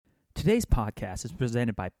Today's podcast is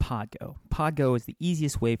presented by Podgo. Podgo is the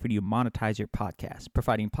easiest way for you to monetize your podcast,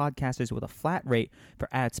 providing podcasters with a flat rate for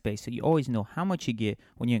ad space so you always know how much you get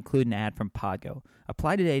when you include an ad from Podgo.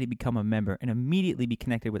 Apply today to become a member and immediately be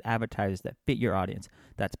connected with advertisers that fit your audience.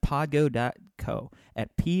 That's podgo.co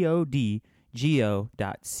at podgo.co,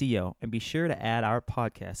 and be sure to add our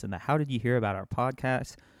podcast in the How Did You Hear About Our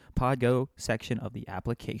Podcast Podgo section of the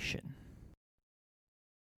application.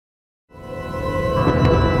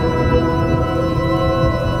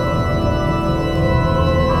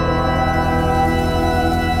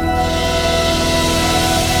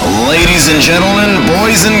 Ladies and gentlemen,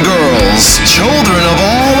 boys and girls, children of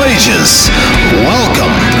all ages,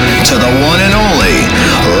 welcome to the one and only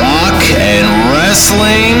Rock and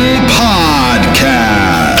Wrestling Podcast.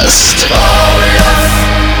 Glorious,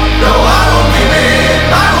 no, I won't give in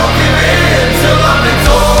till I'm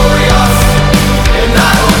victorious, and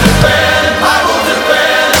I will defend.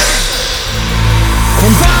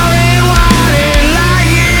 From far and wide and light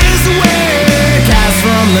years away, cast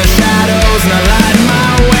from the shadows and I light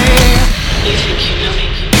my way. You think you know me?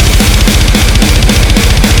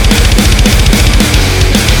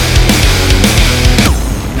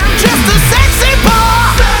 I'm just a sexy boy.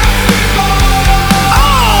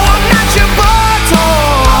 Oh, I'm not your boy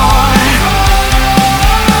toy.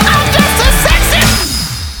 I'm just a sexy.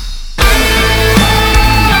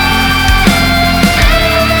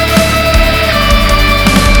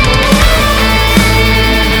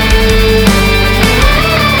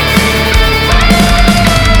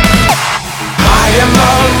 I am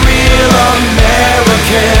a real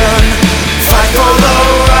American. Fight for the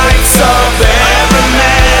rights of every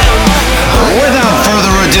man. Without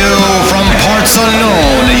further ado, from parts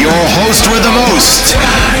unknown, your host with the most,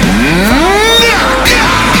 Nick.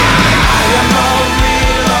 I am a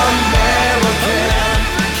real American.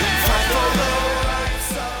 Fight for the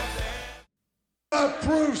rights of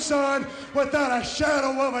Prove, son, without a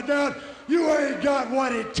shadow of a doubt, you ain't got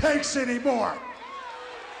what it takes anymore.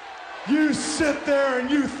 You sit there and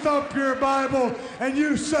you thump your Bible and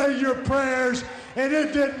you say your prayers, and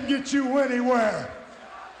it didn't get you anywhere.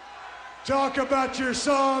 Talk about your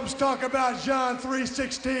Psalms, talk about John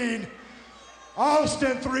 3:16.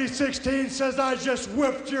 Austin 3:16 says, I just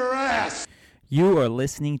whipped your ass. You are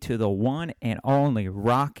listening to the one and only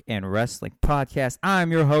Rock and Wrestling Podcast.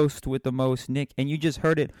 I'm your host with the most, Nick, and you just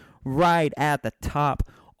heard it right at the top.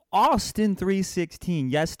 Austin 3:16.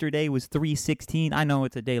 Yesterday was 3:16. I know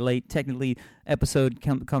it's a day late. Technically, episode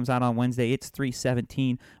comes out on Wednesday. It's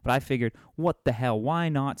 3:17. But I figured, what the hell? Why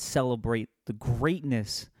not celebrate the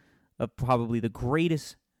greatness of probably the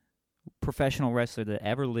greatest professional wrestler that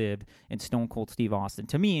ever lived in Stone Cold Steve Austin?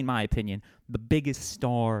 To me, in my opinion, the biggest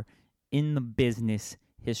star in the business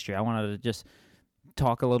history. I wanted to just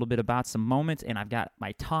talk a little bit about some moments, and I've got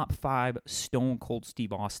my top 5 Stone Cold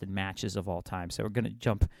Steve Austin matches of all time. So we're going to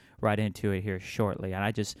jump right into it here shortly. And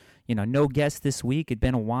I just, no guest this week. It'd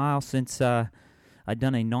been a while since I'd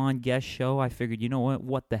done a non-guest show. I figured,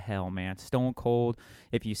 what the hell, man? Stone Cold,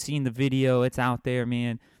 if you've seen the video, it's out there,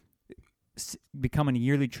 man. It's becoming a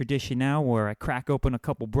yearly tradition now where I crack open a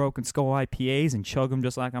couple Broken Skull IPAs and chug them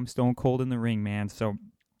just like I'm Stone Cold in the ring, man. So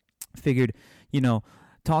figured,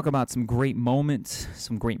 talk about some great moments,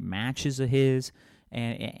 some great matches of his,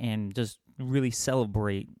 and just really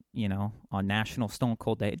celebrate, on National Stone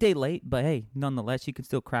Cold Day. A day late, but hey, nonetheless, you can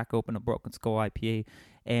still crack open a Broken Skull IPA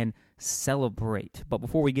and celebrate. But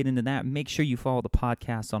before we get into that, make sure you follow the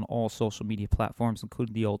podcast on all social media platforms,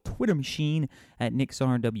 including the old Twitter machine at Nick's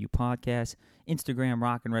R&W Podcast, Instagram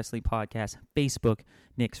Rock and Wrestling Podcast, Facebook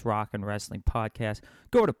Nick's Rock and Wrestling Podcast.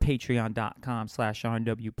 Go to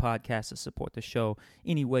patreon.com/R&W Podcast to support the show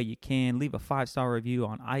any way you can. Leave a 5-star review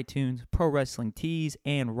on iTunes, Pro Wrestling Tees,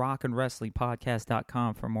 and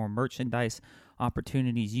rockandwrestlingpodcast.com for more merchandise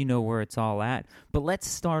opportunities. You know where it's all at. But let's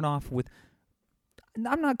start off with,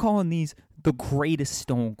 I'm not calling these the greatest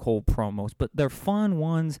Stone Cold promos, but they're fun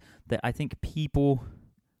ones that I think people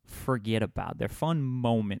forget about. They're fun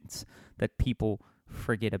moments that people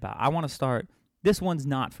forget about. I want to start, this one's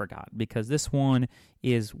not forgotten because this one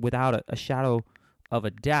is, without a shadow of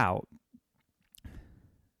a doubt,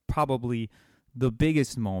 probably the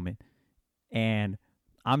biggest moment, and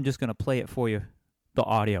I'm just going to play it for you, the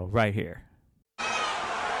audio right here.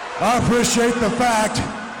 I appreciate the fact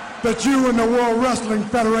that you and the World Wrestling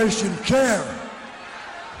Federation care.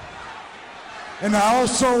 And I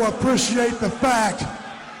also appreciate the fact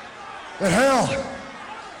that, hell,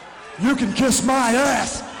 you can kiss my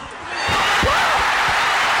ass.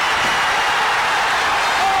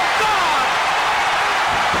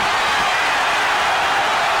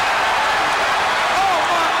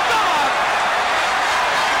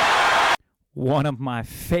 one of my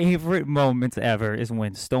favorite moments ever is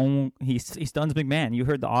when Stone he stuns McMahon. You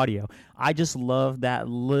heard the audio. I just love that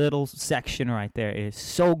little section right there. It is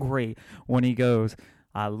so great when he goes,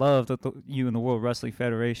 "I love that you and the World Wrestling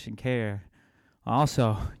Federation care.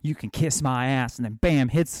 Also, you can kiss my ass," and then bam,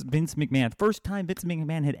 hits Vince McMahon. First time Vince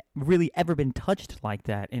McMahon had really ever been touched like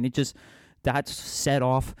that, and that set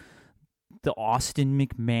off the Austin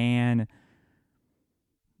McMahon,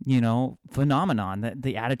 phenomenon,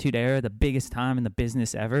 the Attitude Era, the biggest time in the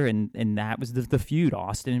business ever, and that was the feud,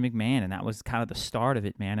 Austin and McMahon, and that was kind of the start of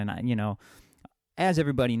it, man. And as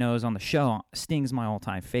everybody knows on the show, Sting's my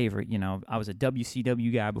all-time favorite. I was a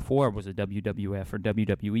WCW guy before I was a WWF or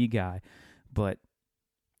WWE guy, but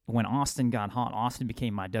when Austin got hot, Austin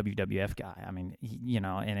became my WWF guy. I mean,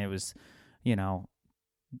 and it was,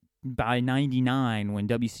 by 99, when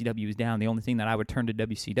WCW was down, the only thing that I would turn to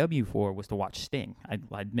WCW for was to watch Sting.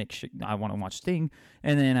 I'd make sure I want to watch Sting,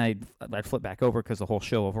 and then I'd flip back over because the whole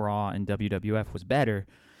show of Raw and WWF was better.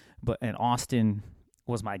 And Austin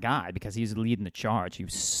was my guy because he was leading the charge. He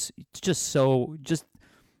was just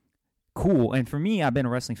cool. And for me, I've been a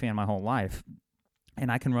wrestling fan my whole life, and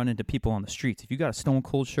I can run into people on the streets. If you got a Stone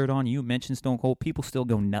Cold shirt on, you mention Stone Cold, people still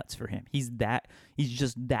go nuts for him. He's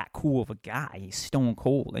just that cool of a guy. He's Stone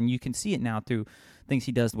Cold. And you can see it now through things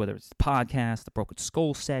he does, whether it's the podcast, the Broken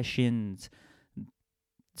Skull sessions,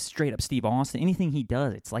 straight up Steve Austin, anything he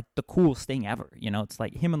does, it's like the coolest thing ever. It's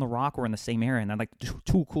like him and The Rock were in the same era, and they're like the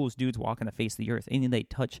two coolest dudes walking the face of the earth. Anything they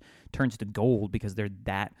touch turns to gold because they're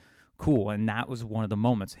that cool. And that was one of the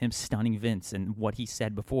moments, him stunning Vince, and what he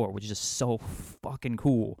said before was just so fucking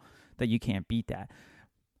cool that you can't beat that.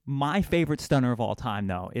 My favorite stunner of all time,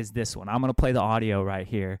 though, is this one. I'm going to play the audio right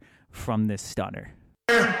here from this stunner.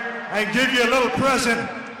 And give you a little present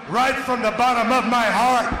right from the bottom of my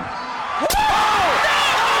heart.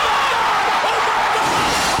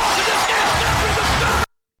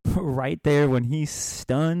 Right there when he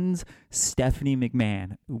stuns Stephanie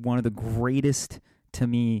McMahon, one of the greatest, to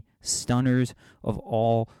me, stunners of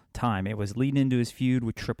all time. It was leading into his feud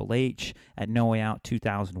with Triple H at No Way Out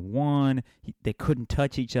 2001. They couldn't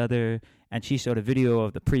touch each other, and she showed a video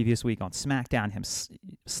of the previous week on SmackDown, him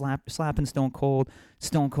slapping Stone Cold.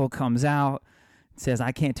 Stone Cold comes out, says,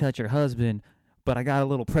 "I can't touch your husband, but I got a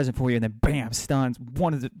little present for you," and then bam, stuns.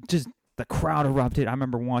 The crowd erupted. I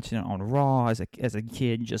remember watching it on Raw as a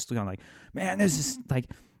kid, just going like, man, this is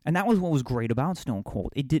like... And that was what was great about Stone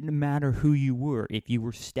Cold. It didn't matter who you were. If you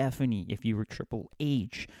were Stephanie, if you were Triple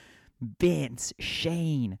H, Vince,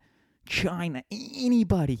 Shane, China,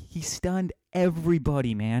 anybody. He stunned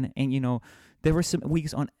everybody, man. And, there were some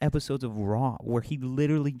weeks on episodes of Raw where he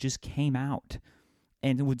literally just came out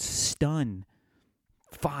and would stun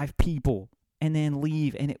 5 people and then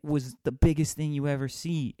leave. And it was the biggest thing you ever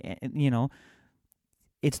see. And,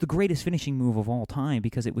 it's the greatest finishing move of all time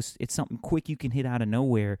because it's something quick you can hit out of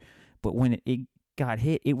nowhere. But when it got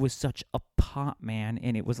hit, it was such a pop, man.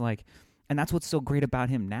 And it was like, and that's what's so great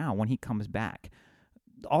about him now when he comes back.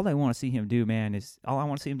 All I want to see him do, man, I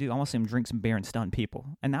want to see him drink some beer and stun people.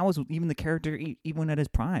 And that was even the character, even at his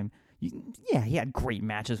prime. Yeah, he had great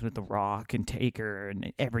matches with The Rock and Taker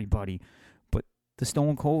and everybody. But the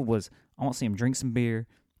Stone Cold was, I want to see him drink some beer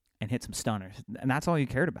and hit some stunners. And that's all you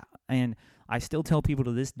cared about. And I still tell people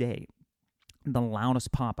to this day, the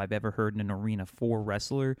loudest pop I've ever heard in an arena for a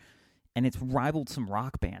wrestler, and it's rivaled some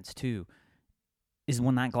rock bands too, is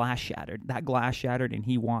when that glass shattered. That glass shattered and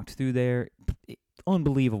he walked through there.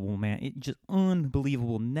 Unbelievable, man. It just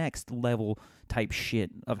unbelievable, next level type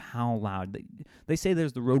shit of how loud. They say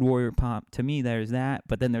there's the Road Warrior pop. To me, there's that,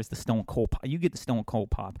 but then there's the Stone Cold pop. You get the Stone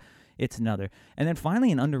Cold pop. It's another. And then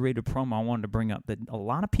finally, an underrated promo I wanted to bring up that a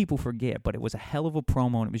lot of people forget, but it was a hell of a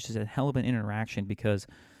promo, and it was just a hell of an interaction because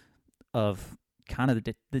of kind of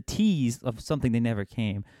the tease of something that never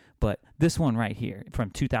came. But this one right here from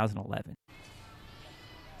 2011.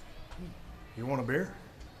 You want a beer?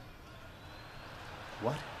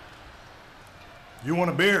 What? You want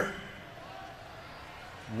a beer?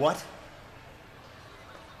 What?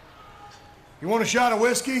 You want a shot of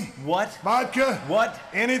whiskey? What? Vodka? What?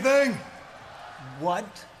 Anything?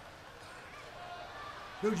 What?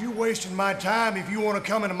 Dude, you wasting my time if you want to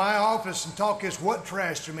come into my office and talk this what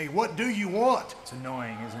trash to me. What do you want? It's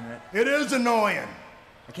annoying, isn't it? It is annoying.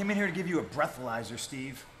 I came in here to give you a breathalyzer,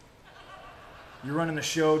 Steve. You're running the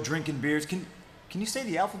show, drinking beers. Can you say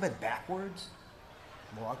the alphabet backwards?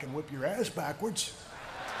 Well, I can whip your ass backwards.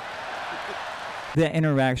 The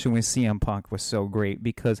interaction with CM Punk was so great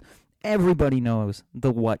because everybody knows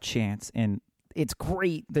the what chance, and it's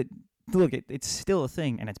great that, look, it's still a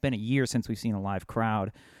thing, and it's been a year since we've seen a live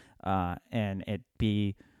crowd, and it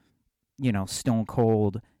be, Stone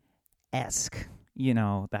Cold Rock-esque. You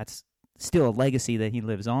know, that's still a legacy that he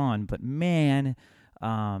lives on. But, man,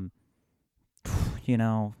 you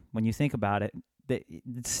know, when you think about it,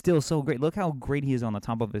 it's still so great. Look how great he is on the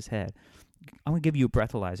top of his head. I'm going to give you a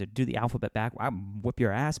breathalyzer. Do the alphabet back. I whip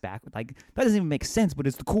your ass back. Like, that doesn't even make sense, but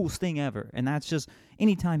it's the coolest thing ever. And that's just,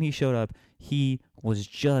 anytime he showed up, he was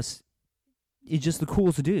just the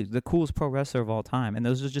coolest dude, the coolest pro wrestler of all time. And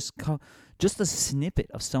those are just a snippet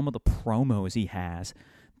of some of the promos he has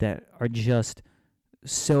that are just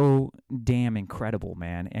so damn incredible,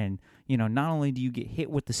 man. And, you know, not only do you get hit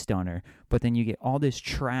with the stunner, but then you get all this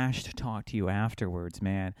trash to talk to you afterwards,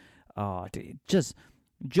 man. Dude, just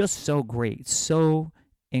so great, so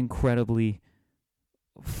incredibly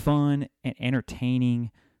fun and entertaining.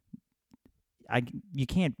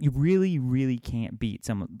 You really can't beat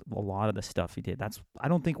a lot of the stuff he did. I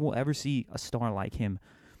don't think we'll ever see a star like him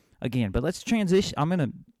again. But let's transition. I'm gonna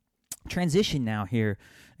transition now here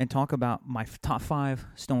and talk about my top 5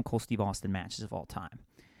 Stone Cold Steve Austin matches of all time.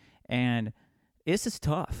 And this is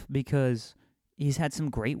tough because he's had some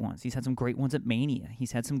great ones. He's had some great ones at Mania.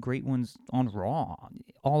 He's had some great ones on Raw,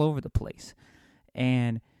 all over the place.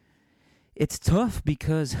 And it's tough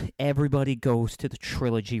because everybody goes to the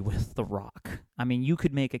trilogy with The Rock. I mean, you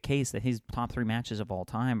could make a case that his top 3 matches of all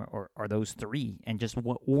time are those 3, and just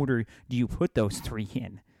what order do you put those 3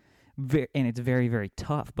 in? And it's very, very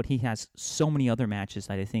tough, but he has so many other matches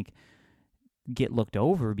that I think get looked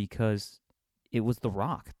over because it was The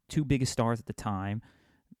Rock, 2 biggest stars at the time,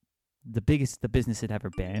 the biggest the business had ever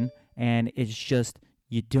been, and it's just,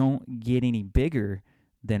 you don't get any bigger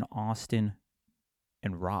than Austin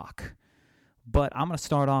and Rock. But I'm going to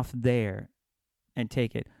start off there and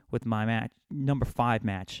take it with my number 5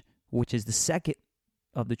 match, which is the second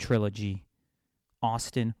of the trilogy,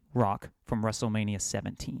 Austin Rock from WrestleMania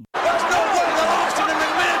 17. There's no way that Austin and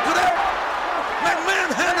McMahon could ever.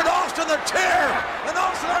 McMahon handed Austin the chair, and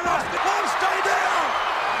Austin won't stay down.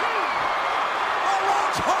 The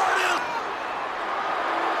Rock's heart is.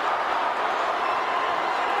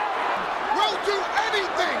 We'll do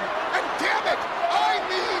anything, and damn it, I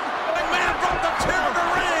need. McMahon brought the chair to the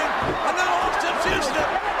ring, and now Austin's used it.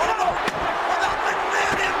 Oh no! Without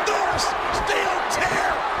McMahon endorse steel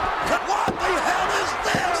chair. What the hell is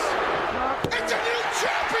this? It's a new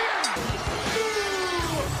champion!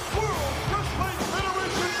 World Wrestling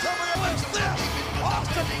Federation champion. What's this?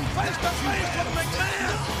 Austin face to face with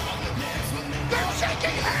McMahon. They're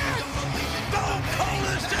shaking hands! Stone Cold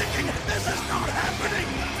is shaking. This is not happening.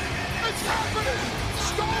 It's happening!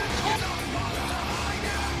 Stone Cold!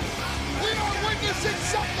 We are witnessing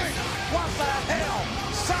something! What the hell?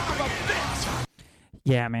 Son of a bitch!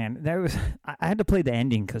 Yeah, man, I had to play the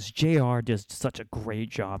ending because JR does such a great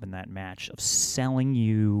job in that match of selling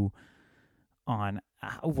you on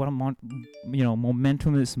what a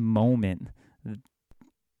momentumous moment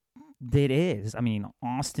that is. I mean,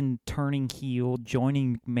 Austin turning heel,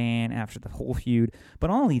 joining McMahon after the whole feud, but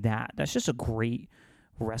not only that, that's just a great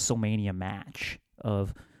WrestleMania match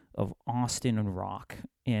of Austin and Rock.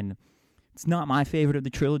 And it's not my favorite of the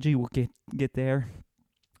trilogy. We'll get there,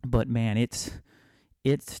 but man, it's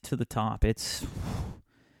to the top. It's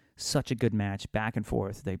such a good match, back and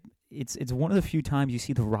forth. It's one of the few times you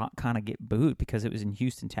see The Rock kind of get booed because it was in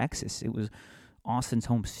Houston, Texas. It was Austin's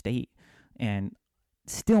home state, and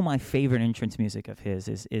still my favorite entrance music of his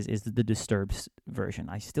is the Disturbed version.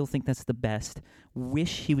 I still think that's the best.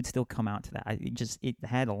 Wish he would still come out to that. It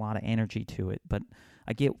had a lot of energy to it, but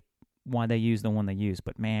I get why they used the one they used.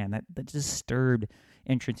 But man, that Disturbed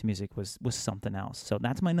entrance music was something else. So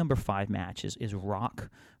that's my number 5 match is Rock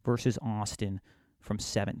versus Austin from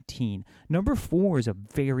 17. Number 4 is a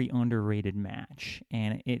very underrated match,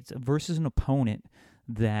 and it's versus an opponent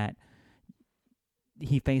that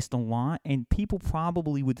he faced a lot, and people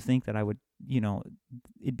probably would think that I would,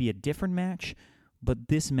 it'd be a different match, but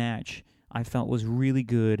this match I felt was really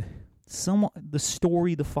good. The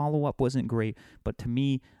story, the follow-up wasn't great, but to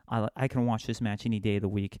me, I can watch this match any day of the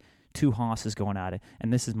week. 2 hosses going at it,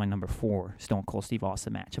 and this is my number 4 Stone Cold Steve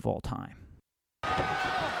Austin match of all time. Here,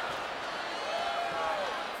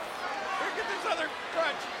 get this other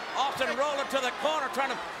crutch. Austin rolling to the corner,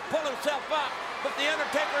 trying to pull himself up, but the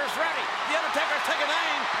Undertaker is ready. The Undertaker's taking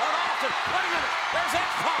aim on Austin. Wait a minute, there's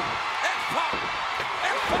X-Pac. X-Pac.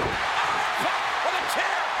 X-Pac. X-Pac with a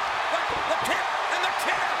chair. The tip and the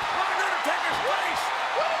chair on Undertaker's face.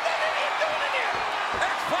 What is that idiot doing in here?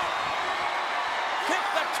 X-Pac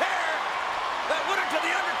kicked the chair that went into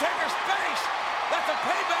the Undertaker's face. That's a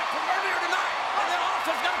payback from earlier tonight. And then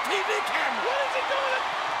Austin's got a TV camera. What is he doing?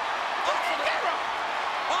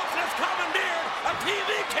 Austin has commandeered a TV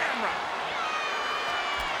camera.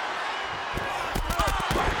 Oh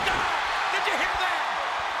my God!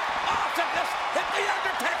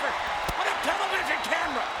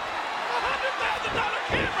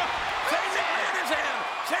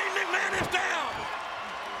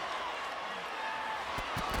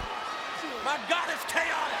 My God, it's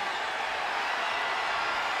chaotic.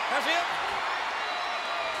 That's it.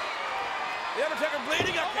 The Undertaker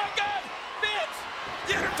bleeding. Oh, my God. Vince.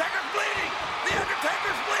 The Undertaker's bleeding. The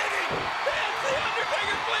Undertaker's bleeding. Vince, the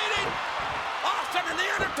Undertaker's bleeding. Austin and the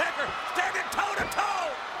Undertaker standing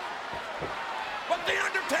toe-to-toe. But the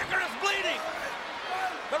Undertaker is bleeding.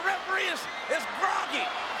 The referee is groggy.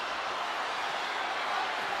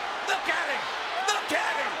 Look at him. Look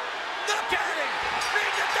at him. Look at him.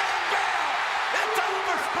 Ring the damn bell. It's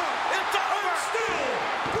over. It's over. Still,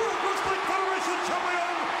 World Wrestling Federation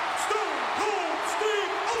champion, Stone Cold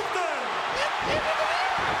Steve Austin.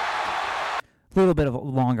 A little bit of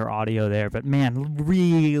longer audio there, but man,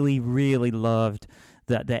 really loved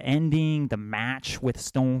the ending, the match with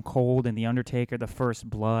Stone Cold and The Undertaker, the First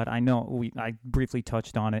Blood. I know I briefly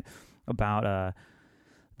touched on it about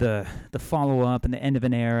the follow-up and the end of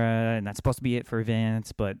an era, and that's supposed to be it for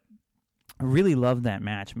Vince, but I really loved that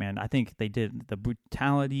match, man. I think they did the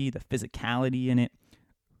brutality, the physicality in it.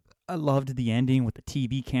 I loved the ending with the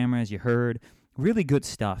TV camera, as you heard. Really good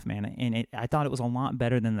stuff, man. And I thought it was a lot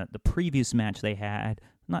better than the previous match they had.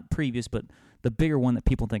 Not previous, but the bigger one that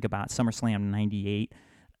people think about, SummerSlam 98.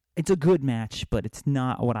 It's a good match, but it's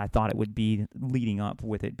not what I thought it would be leading up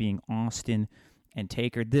with it being Austin and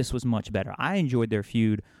Taker. This was much better. I enjoyed their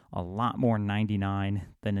feud a lot more in 99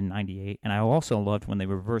 than in 98. And I also loved when they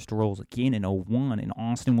reversed roles again in 01, and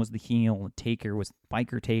Austin was the heel, and Taker was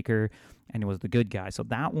Biker Taker, and it was the good guy. So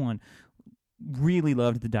that one, really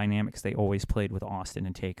loved the dynamics they always played with Austin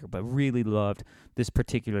and Taker, but really loved this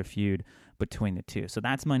particular feud between the two. So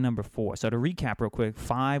that's my number 4. So to recap real quick,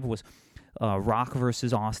 5 was Rock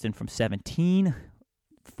versus Austin from 17.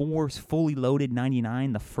 4 is Fully Loaded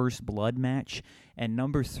 99, the First Blood match. And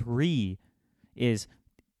number 3 is,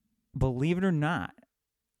 believe it or not,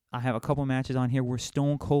 I have a couple matches on here where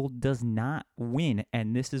Stone Cold does not win,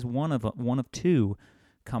 and this is one of 2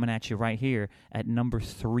 coming at you right here at number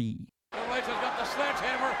 3. Triple H has got the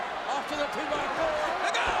sledgehammer off to the 2x4.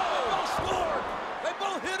 They go! They both scored. They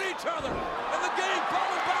both hit each other. And the game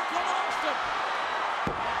coming back on Austin.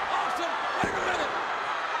 Austin, wait a minute.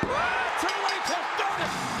 Triple H has done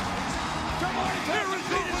it. Triple H has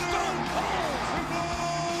defeated Stone Cold.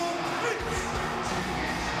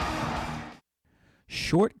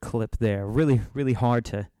 Short clip there. Really hard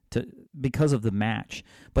to because of the match.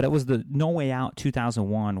 But it was the No Way Out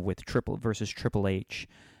 2001 with versus Triple H.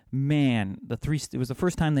 Man, it was the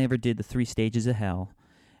first time they ever did the 3 stages of hell,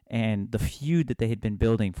 and the feud that they had been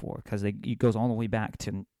building for, because it goes all the way back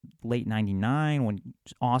to late 99 when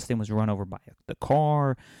Austin was run over by the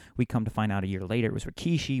car. We come to find out a year later it was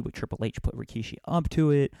Rikishi, but Triple H put Rikishi up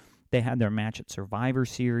to it. They had their match at Survivor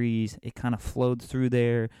Series. It kind of flowed through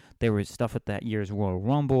there. There was stuff at that year's Royal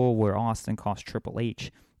Rumble where Austin cost Triple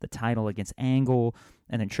H the title against Angle,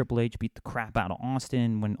 and then Triple H beat the crap out of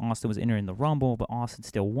Austin when Austin was entering the Rumble, but Austin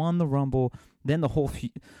still won the Rumble. Then the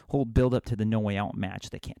whole build-up to the No Way Out match.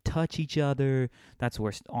 They can't touch each other. That's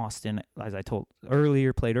where Austin, as I played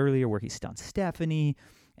earlier, where he stunned Stephanie.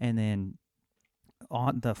 And then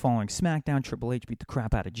on the following SmackDown, Triple H beat the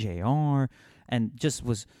crap out of JR, and just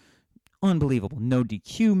was unbelievable. No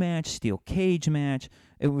DQ match, steel cage match.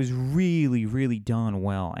 It was really done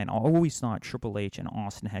well, and I always thought Triple H and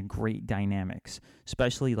Austin had great dynamics,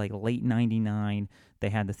 especially like late 99. They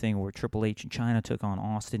had the thing where Triple H and China took on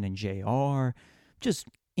Austin and JR. Just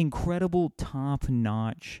incredible,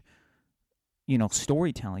 top-notch,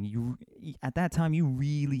 storytelling. At that time, you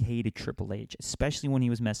really hated Triple H, especially when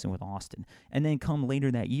he was messing with Austin. And then come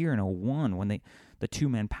later that year in 01 when the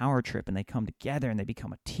two-man power trip and they come together and they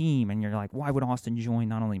become a team, and you're like, why would Austin join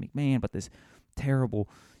not only McMahon but this terrible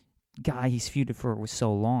guy he's feuded for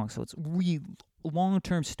so long? So it's really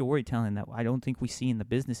long-term storytelling that I don't think we see in the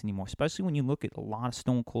business anymore, especially when you look at a lot of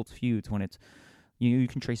Stone Cold's feuds when it's, you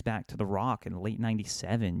can trace back to The Rock in late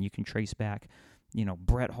 97. You can trace back,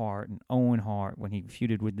 Bret Hart and Owen Hart when he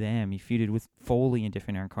feuded with them. He feuded with Foley in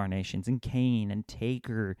different incarnations, and Kane and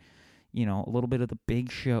Taker, a little bit of the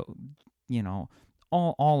Big Show,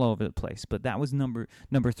 all over the place. But that was number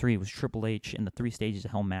 3 was Triple H in the 3 Stages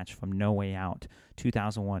of Hell match from No Way Out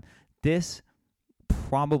 2001. This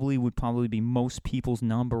would probably be most people's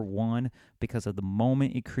number 1 because of the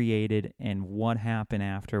moment it created and what happened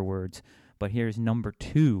afterwards. But here's number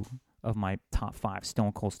 2 of my top 5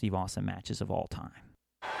 Stone Cold Steve Austin matches of all time.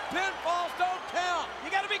 Pinfalls don't count. You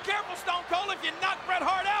got to be careful, Stone Cold. If you knock Bret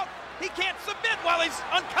Hart out, he can't submit while he's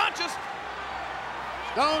unconscious.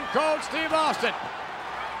 Stone Cold Steve Austin.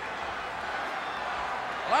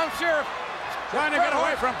 Well, I'm sure trying to get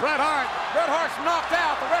away from Bret Hart. Bret Hart's knocked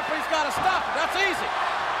out. The referee's got to stop it. That's easy.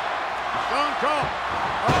 Stone Cold.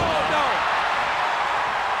 Oh, no.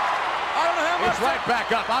 I don't know He's right back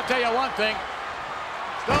up. I'll tell you one thing.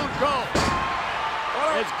 Stone Cold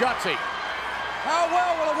is gutsy. How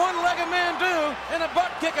well will a one-legged man do in a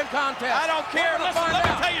butt-kicking contest? I don't care. Listen, let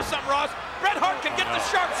me tell you something, Ross. Bret Hart can get the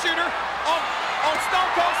sharpshooter on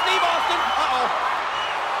Stone Cold Steve Austin.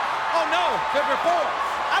 Oh, no. Figure 4.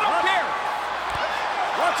 I don't care.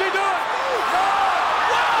 What's he doing?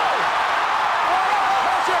 Whoa!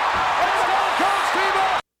 Catch it. And Stone Cold Steve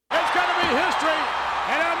Austin. It's going to be history,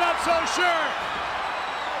 and I'm not so sure.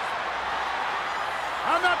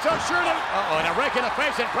 And a rake in the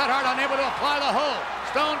face, and Bret Hart unable to apply the hold.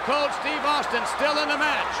 Stone Cold Steve Austin still in the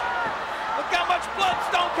match. Look how much blood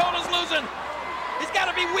Stone Cold is losing. He's got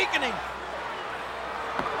to be weakening.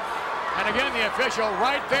 And again, the official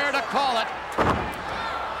right there to call it.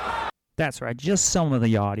 That's right. Just some of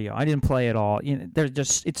the audio. I didn't play it all.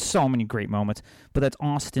 It's so many great moments. But that's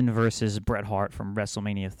Austin versus Bret Hart from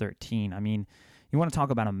WrestleMania 13. I mean, you want to talk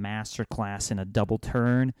about a masterclass in a double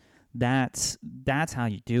turn? That's how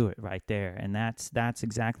you do it right there, and that's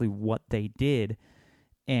exactly what they did.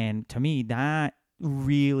 And to me, that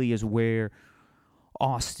really is where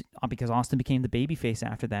because Austin became the babyface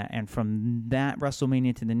after that, and from that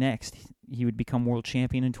WrestleMania to the next, he would become world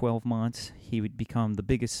champion in 12 months. He would become the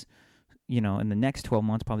biggest, in the next 12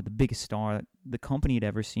 months, probably the biggest star the company had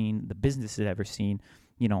ever seen, the business had ever seen.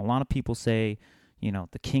 A lot of people say, the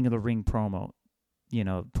King of the Ring promo,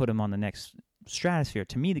 put him on the next stratosphere.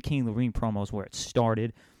 To me, the King of the Ring promo is where it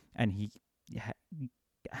started, and he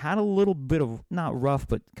had a little bit of, not rough,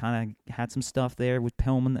 but kind of had some stuff there with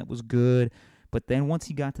Pillman that was good. But then once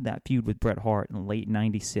he got to that feud with Bret Hart in late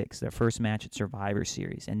 96, their first match at Survivor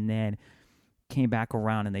Series, and then came back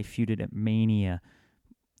around and they feuded at Mania.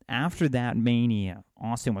 After that Mania,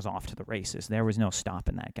 Austin was off to the races. There was no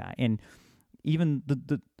stopping that guy. And even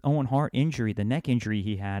the Owen Hart injury, the neck injury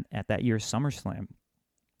he had at that year's SummerSlam,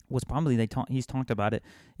 was probably, he's talked about it,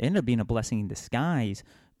 ended up being a blessing in disguise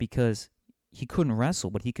because he couldn't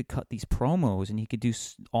wrestle, but he could cut these promos and he could do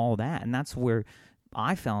all that. And that's where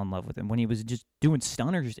I fell in love with him, when he was just doing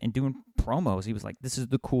stunners and doing promos. He was like, this is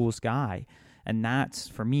the coolest guy. And that's,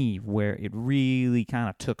 for me, where it really kind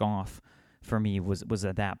of took off for me was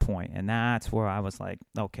at that point. And that's where I was like,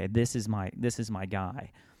 okay, this is my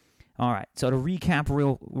guy. All right, so to recap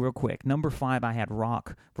real quick, number 5, I had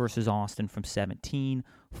Rock versus Austin from 17.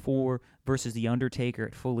 4 versus The Undertaker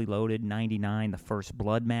at Fully Loaded, 99, the First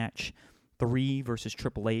Blood match. 3 versus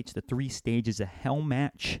Triple H, the 3 Stages of Hell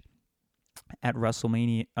match at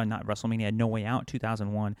WrestleMania, No Way Out,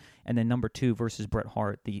 2001. And then number 2 versus Bret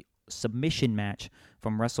Hart, the submission match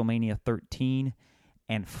from WrestleMania 13.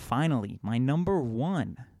 And finally, my number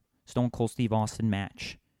 1 Stone Cold Steve Austin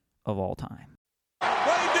match of all time.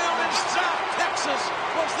 Way down in South Texas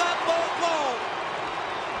was that low blow.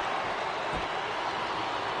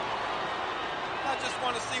 I just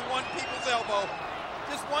want to see one people's elbow.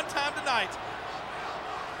 Just one time tonight.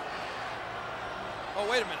 Oh,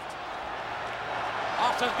 wait a minute.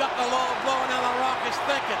 Austin's got the low blow, and now The Rock is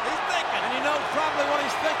thinking. He's thinking. And he knows probably what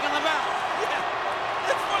he's thinking about. Yeah,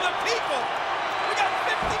 it's for the people. We got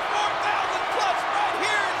 54,000 plus right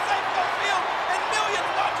here in Safeco Field and millions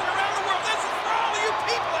watching around the world. This is for all of you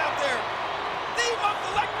people out there. The most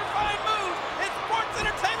electrifying move in sports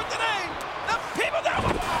entertainment today. The people that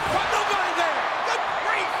Put nobody there. Good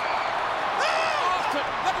grief. Austin,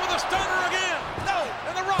 look with a stunner again. No.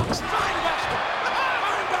 And The Rock, spinebuster.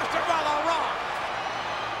 Spinebuster by The Rock.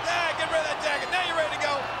 Yeah, get rid of that jacket. Now you're ready to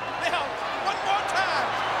go. Now, one more time.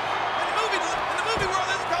 In the movie world,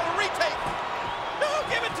 this is called a retake. No,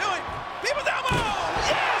 give it to him. People's elbow.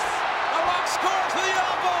 Yes. The Rock scores the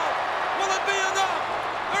elbow. Will it be enough?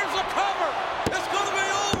 There's a cover. It's going to be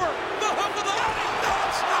over. The hook of the leg. No,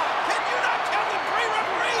 it's not. Can you not count the 3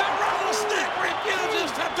 referees? The rattlesnake refuses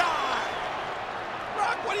to die.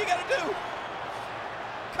 Rock, what do you got to do?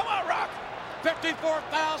 Come on, Rock.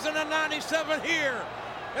 54,097 here.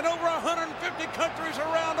 And over 150 countries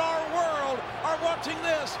around our world are watching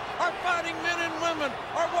this. Our fighting men and women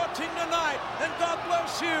are watching tonight. And God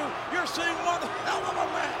bless you. You're seeing one hell of a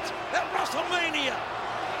match at WrestleMania.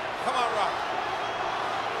 Come on, Rock.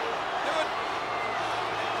 Do it.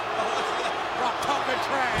 Oh, listen to that. Rock talking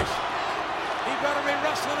trash. He better be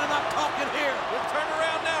wrestling and not talking here. We'll turn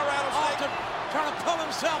around now, Rattlesnake. Austin trying to pull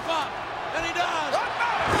himself up. And he does. Rock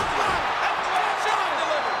bottom. Rock bottom. That's the way it should be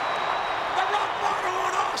delivered. The Rock bottom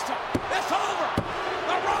on Austin. It's over.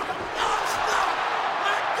 The Rock. No, it's not.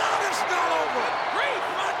 My God, it's not over. Grief.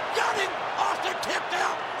 My God, Austin tipped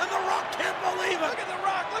out, and The Rock can't believe it. Look at The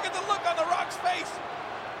Rock. Look at the look on The Rock's face.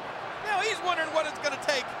 Now he's wondering what it's going to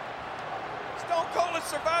take. Stone Cold has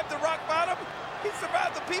survived the rock bottom. He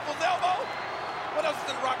survived the people's elbow. What else is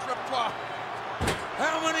in Rock's repertoire?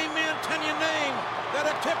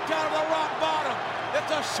 kicked out of the rock bottom. It's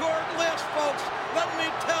a short list, folks. Let me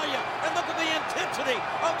tell you. And look at the intensity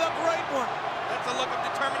of the great one. That's a look of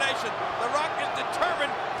determination. The Rock is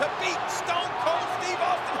determined to beat Stone Cold Steve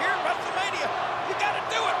Austin here at WrestleMania. You got to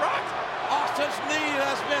do it, Rock. Austin's knee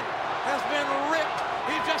has been ripped.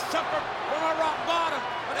 He just suffered from a rock bottom.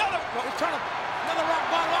 Another rock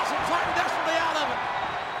bottom. Austin fighting desperately out of it.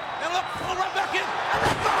 And look, pull right back in. And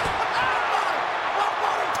rock bottom. Rock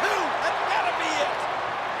bottom 2. That's got to be it.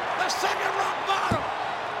 The second rock bottom.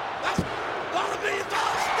 That's got to be it.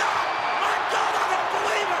 Oh, stop. My God, I don't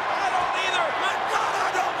believe it. I don't either. My God, I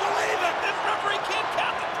don't believe it. This referee can't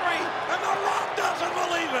count to 3. And The Rock doesn't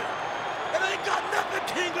believe it. It ain't got nothing,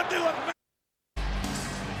 King, to do with me.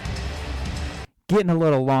 Getting a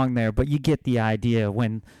little long there, but you get the idea.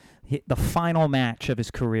 When the final match of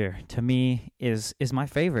his career, to me, is my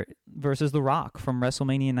favorite versus The Rock from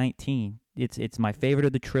WrestleMania 19. It's my favorite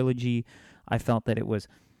of the trilogy. I felt that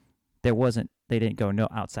they didn't go no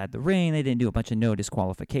outside the ring. They didn't do a bunch of no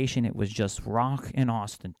disqualification. It was just Rock and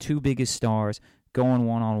Austin, two biggest stars, going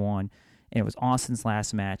one-on-one. And it was Austin's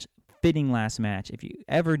last match, fitting last match. If you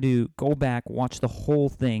ever do, go back, watch the whole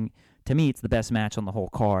thing. To me, it's the best match on the whole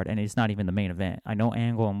card, and it's not even the main event. I know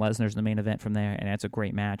Angle and Lesnar's the main event from there, and that's a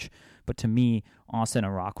great match. But to me, Austin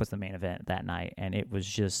and Rock was the main event that night, and it was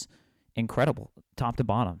just incredible, top to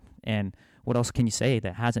bottom. And what else can you say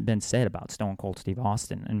that hasn't been said about Stone Cold Steve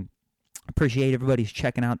Austin? And appreciate everybody's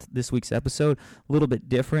checking out this week's episode. A little bit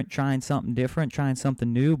different, trying something different, trying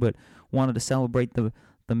something new, but wanted to celebrate the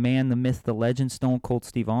man, the myth, the legend, Stone Cold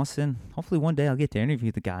Steve Austin. Hopefully one day I'll get to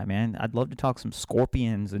interview the guy, man. I'd love to talk some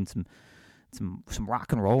Scorpions and some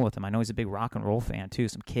rock and roll with him. I know he's a big rock and roll fan too.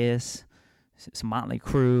 Some Kiss, some Motley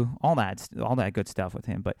Crue, all that good stuff with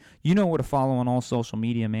him. But you know where to follow on all social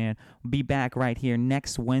media, man. We'll be back right here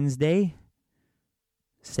next Wednesday.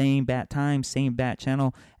 Same bat time, same bat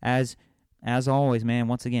channel. As always, man,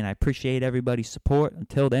 once again, I appreciate everybody's support.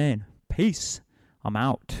 Until then, peace. I'm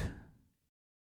out.